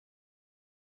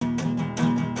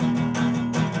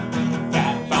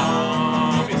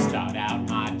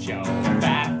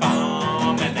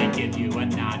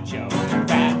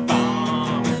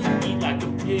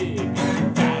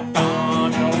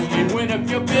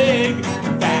big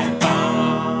fat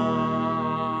bomb.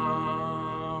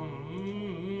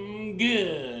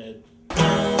 Good.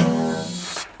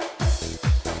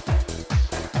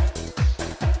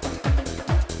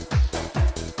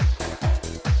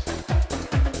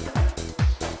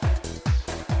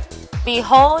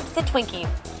 Behold the Twinkie.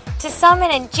 To some, an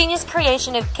ingenious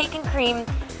creation of cake and cream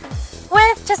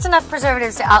with just enough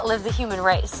preservatives to outlive the human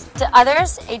race. To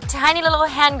others, a tiny little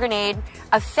hand grenade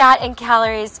of fat and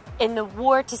calories in the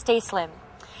war to stay slim.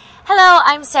 Hello,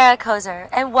 I'm Sarah Kozer,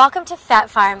 and welcome to Fat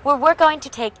Farm, where we're going to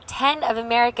take 10 of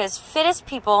America's fittest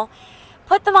people,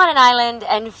 put them on an island,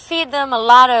 and feed them a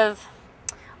lot of,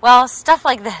 well, stuff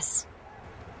like this.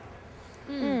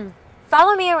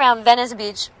 Follow me around Venice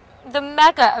Beach, the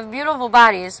mecca of beautiful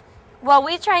bodies, while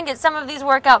we try and get some of these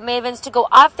workout mavens to go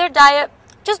off their diet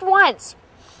just once.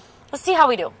 Let's see how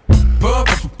we do.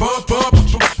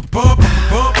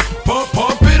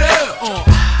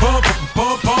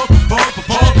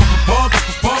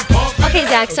 Okay,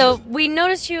 Zach, so we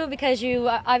noticed you because you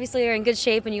obviously are in good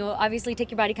shape and you obviously take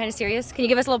your body kind of serious. Can you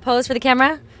give us a little pose for the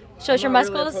camera? Show us your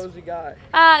muscles. Really a posy guy.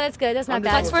 Ah, that's good. That's not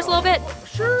bad. Flex for us a little bit.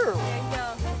 Sure. There you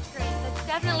go. That's great. That's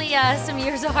definitely some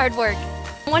years of hard work.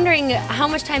 I'm wondering how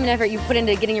much time and effort you put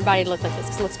into getting your body to look like this,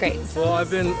 because it looks great. Well,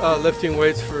 I've been lifting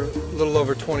weights for a little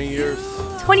over 20 years.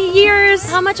 20 years?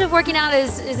 How much of working out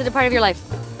is it a part of your life?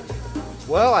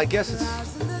 Well, I guess it's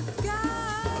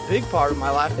a big part of my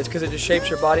life. It's because it just shapes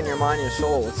your body and your mind and your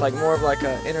soul. It's like more of like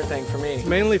an inner thing for me. It's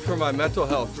mainly for my mental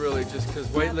health, really, just because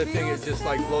weightlifting, it just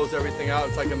like blows everything out.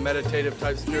 It's like a meditative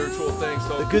type spiritual thing.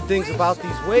 So The good things about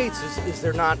these weights is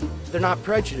they're not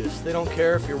prejudiced. They don't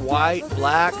care if you're white,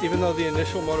 black. even though the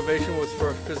initial motivation was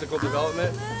for physical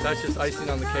development, that's just icing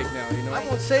on the cake now, you know? I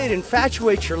won't say it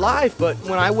infatuates your life, but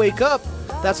when I wake up,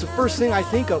 that's the first thing I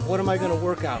think of. What am I going to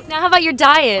work out? Now, how about your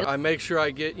diet? I make sure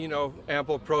I get,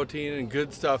 ample protein and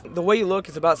good stuff. The way you look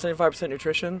is about 75%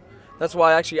 nutrition. That's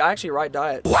why I actually write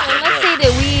diet. So let's say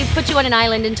that we put you on an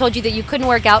island and told you that you couldn't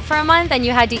work out for a month and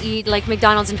you had to eat like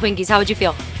McDonald's and Twinkies. How would you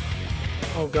feel?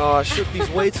 Oh gosh, took these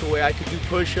weights away. I could do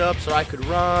push-ups, or I could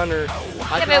run, or.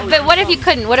 But what if you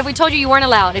couldn't? What if we told you you weren't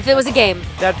allowed? If it was a game?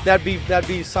 That'd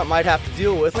be something I'd have to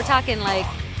deal with. We're talking like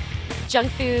junk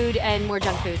food and more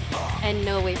junk food and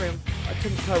no weight room. I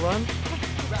couldn't run.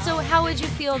 So how would you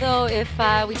feel though if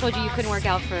we told you you couldn't work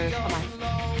out for a month?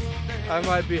 I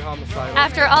might be homicidal.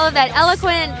 After all of that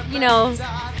eloquent,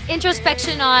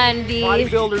 introspection on the...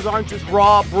 Bodybuilders aren't just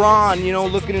raw brawn,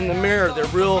 looking in the mirror. They're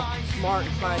real smart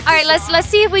and scientific. All right, let's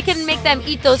see if we can make them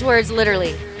eat those words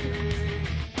literally.